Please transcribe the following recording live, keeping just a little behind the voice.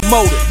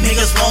Motor.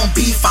 Niggas won't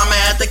beef, I'ma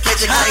have to catch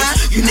a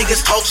case. You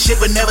niggas talk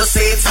shit but never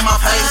say it to my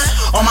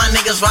face. All my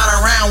niggas ride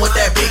around with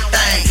that big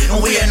thing,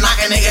 and we a knock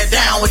a nigga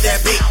down with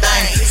that big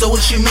thing. So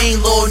what you mean,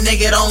 little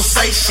nigga, don't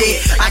say shit.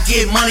 I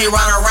get money,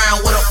 ride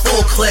around with a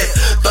full clip.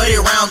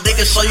 30 round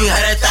dick can show you how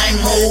that thing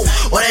move,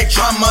 or that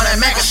drum on that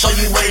Mac can show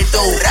you what it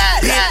do.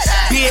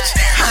 Bitch,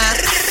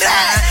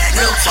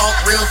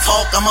 real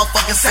talk, I'm a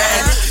fucking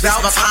savage. This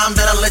my time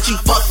that I let you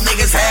fuck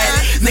niggas have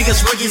it.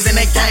 Niggas rookies in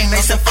that gang,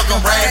 they some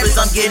fucking rabbits.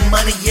 I'm getting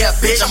money, yeah,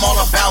 bitch, I'm all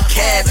about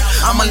cash.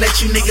 I'ma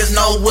let you niggas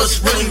know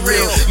what's really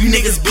real. You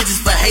niggas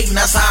bitches for hating,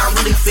 that's how I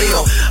really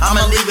feel.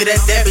 I'ma leave it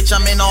at that, bitch,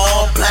 I'm in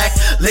all black,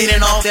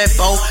 leaning off that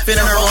boat,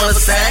 fitting her on the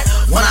sack.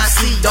 When I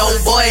see dope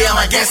boy,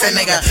 I'ma guess that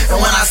nigga. And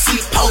when I see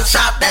Poe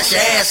Chop, that's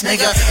your ass,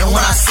 nigga. And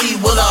when I see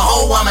Willa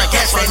Ho, I'ma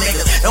catch that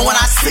nigga. And when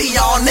I see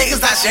y'all niggas,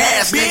 that's your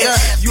ass, nigga.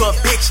 You a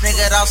bitch,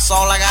 nigga, that's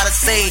all I gotta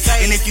say.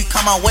 And if you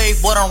come my way,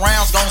 boy, them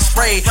rounds gon'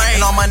 spray.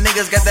 And all my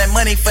niggas got that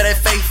money for that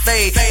fake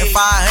fade. And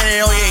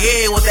 500 on your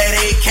head with that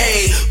AK.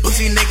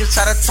 Pussy niggas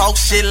try to talk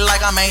shit like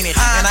I'm ain't it.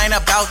 And I ain't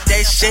about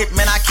that shit,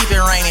 man, I keep it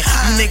raining.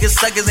 You niggas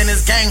suckers in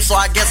this game, so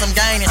I guess I'm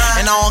gaining.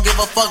 And I don't give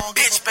a fuck,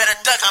 bitch, better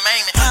duck, I'm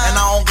aiming. And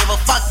I don't give a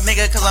fuck,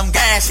 nigga, cause I'm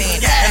gassing.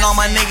 And all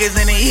my niggas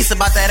in the east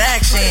about that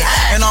action.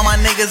 And all my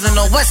niggas in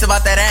the west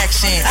about that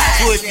action.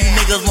 So if you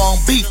niggas want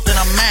beef, then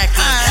I'm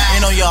macking.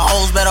 And on your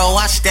hoes better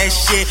watch that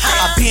shit.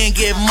 I been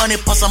get money,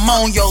 plus I'm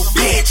on your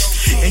bitch.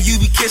 And you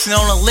be kissing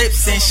on the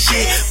lips and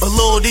shit. But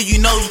little did you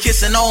know you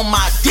kissing on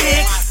my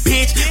dick,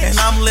 bitch. And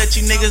I'm let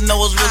you niggas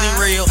know it's really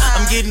real.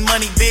 I'm getting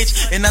money,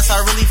 bitch, and that's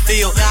how I really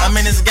feel. I'm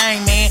in this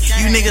game, man.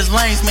 You niggas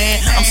lames, man.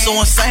 I'm so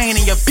insane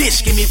and your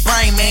bitch give me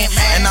brain, man.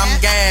 And I'm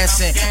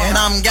gassing, and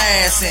I'm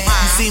gassing.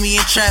 You see me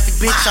in traffic,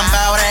 bitch, I'm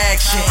about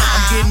action.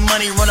 I'm getting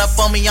money, run up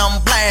on me,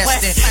 I'm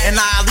blasting. And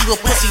I leave a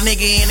pussy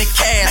nigga in a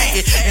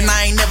casket. And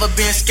I ain't never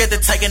been scared to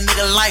take a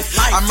nigga life.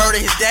 I murder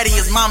his daddy,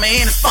 his mama,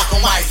 and his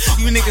fucking wife.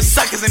 You niggas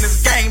suckers in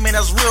this game, man,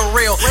 that's real.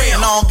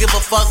 And I don't give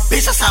a fuck,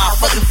 bitch, that's how I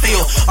fucking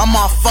feel. I'm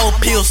off 4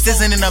 pills,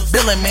 stizzing in a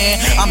building, man.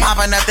 I'm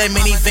hopping out that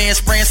minivan,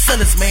 spraying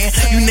cylinders, man.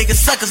 You niggas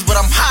suckers, but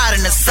I'm hot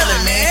in the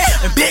ceiling, man.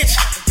 And bitch,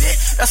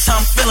 that's how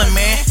I'm feeling,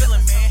 man.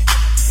 Man,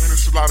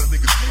 there's a lot of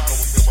niggas hating on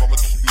him, but I'ma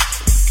keep it.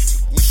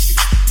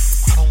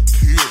 I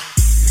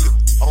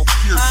don't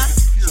care.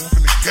 I'm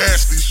finna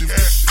gas this shit.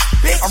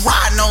 I'm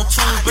riding on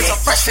tools, bitch, I'm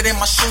fresher than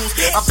my shoes.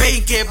 I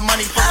pay get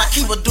money, but I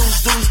keep a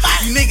deuce.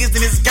 You niggas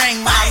in this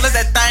gang, man, I let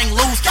that thing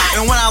loose.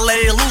 And when I let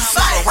it loose,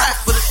 I rap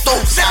for the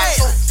stove.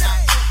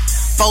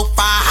 4, 5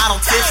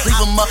 hollow tips, leave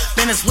him up,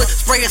 then it's whip,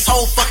 spray his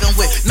whole fucking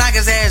whip. Knock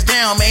his ass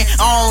down, man,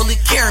 I don't really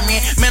care,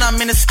 man. Man, I'm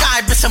in the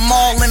sky, bitch, I'm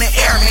all in the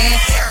air, man.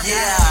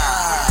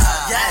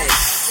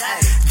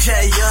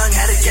 Jay Young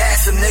had to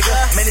gas him, nigga.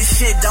 Man, this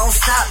shit don't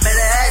stop,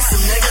 better ask him,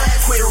 nigga.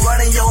 Quit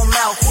running your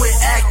mouth, quit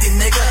acting,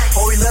 nigga.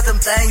 Or we let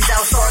them things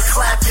out, start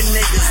clapping,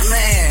 niggas,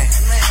 man.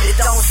 It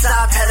don't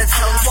stop, had to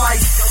tell him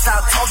twice.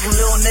 Stop talking,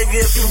 little nigga,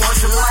 if you want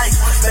your life.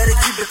 Better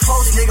keep it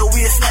close, nigga,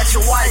 we'll snatch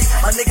your wife.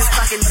 My niggas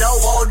talking dough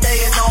all day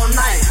and all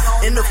night.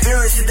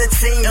 Interference in the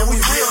team, and we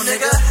real,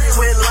 nigga.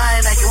 Quit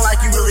lying, acting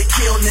like you really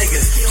kill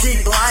niggas.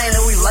 Keep lying,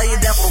 and we lay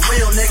it down for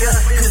real, nigga.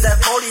 Cause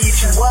that 40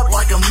 eat you up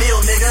like a meal,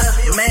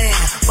 nigga. Man,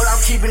 but I'm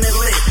keeping it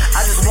lit.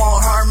 I just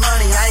want her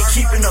money, I ain't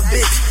keeping a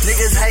bitch.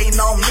 Niggas hating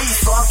on me,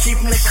 so I'm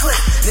keeping it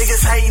clip.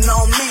 Niggas hating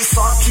on me,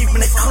 so I'm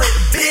keeping it clip.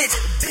 Bitch.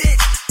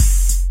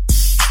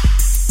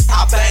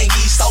 I bang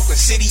East Oakland,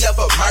 city of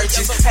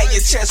emergence. Hang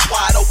your chest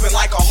wide open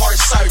like a heart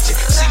surgeon.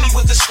 See me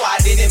with the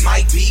squad, then it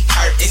might be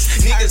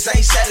curtains. Niggas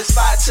ain't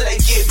satisfied till they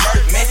get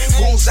murked, man.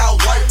 Goons out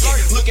working,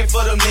 looking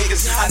for them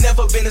niggas. I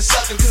never been a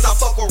sucker cause I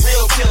fuck with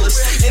real killers.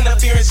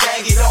 Interference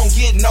gang, it don't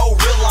get no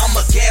realer. I'm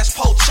a gas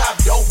Poe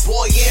Chop, dope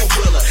boy and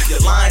willer.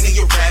 You're lying in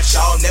your raps,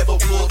 y'all never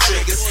pull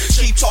triggers.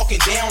 Keep talking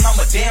down,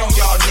 I'ma down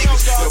y'all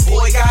niggas. Your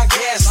boy got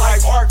gas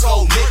like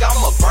Arco, nigga.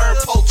 I'ma burn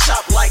Poe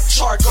Chop like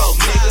charcoal,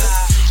 nigga.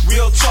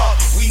 Real talk,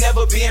 we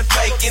never been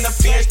fake.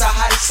 Interference the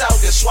hottest out,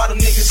 that's why them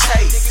niggas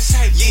hate.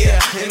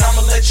 Yeah, and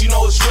I'ma let you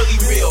know it's really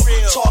real.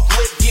 Talk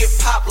lip, get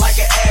popped like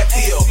an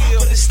Advil.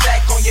 Put a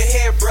stack on your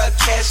head, bruh,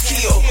 cash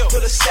kill.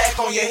 Put a stack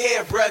on your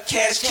head, bruh,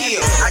 cash kill.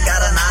 I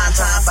got a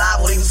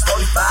 9-time-5 when he was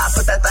 45.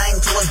 Put that thing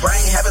to his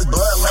brain, have his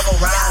blood level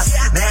rise.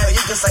 Now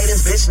you can say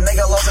this bitch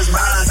nigga lost his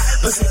mind.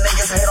 Pussy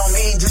niggas hate on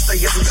me just to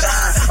get some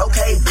shine.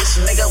 Okay, bitch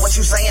nigga, what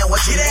you saying,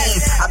 what you mean?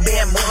 I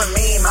been moving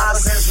mean,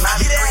 miles since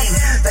 93.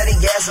 Steady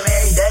gassing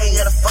every day.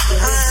 Get a fucking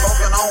weed,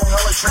 smoking on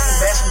hella train,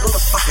 bashing through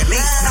the fucking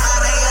leaf.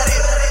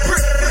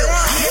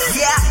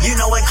 Yeah, you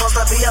know it costs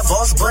to be a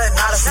boss, but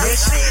not a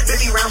snitch.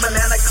 50 round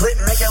banana clip,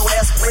 make your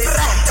ass split.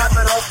 Top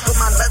it off, put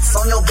my nuts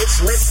on your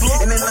bitch lips.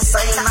 And in the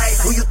same night,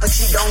 who you think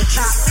she gon'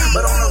 kiss?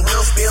 But on the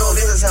real spill,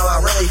 this is how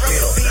I really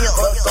feel.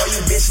 Fuck all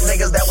you bitch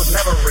niggas, that was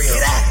never real.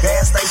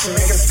 Gas station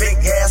niggas, big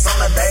gas on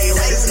the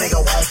daily. This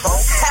nigga won't phone.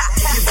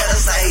 You better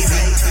save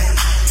me.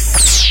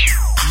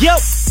 Yo,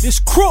 this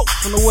Curt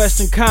from the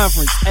Western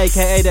Conference,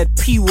 aka that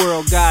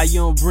P-World guy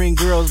you don't bring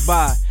girls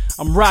by.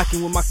 I'm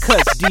rocking with my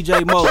cuts,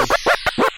 DJ Motor.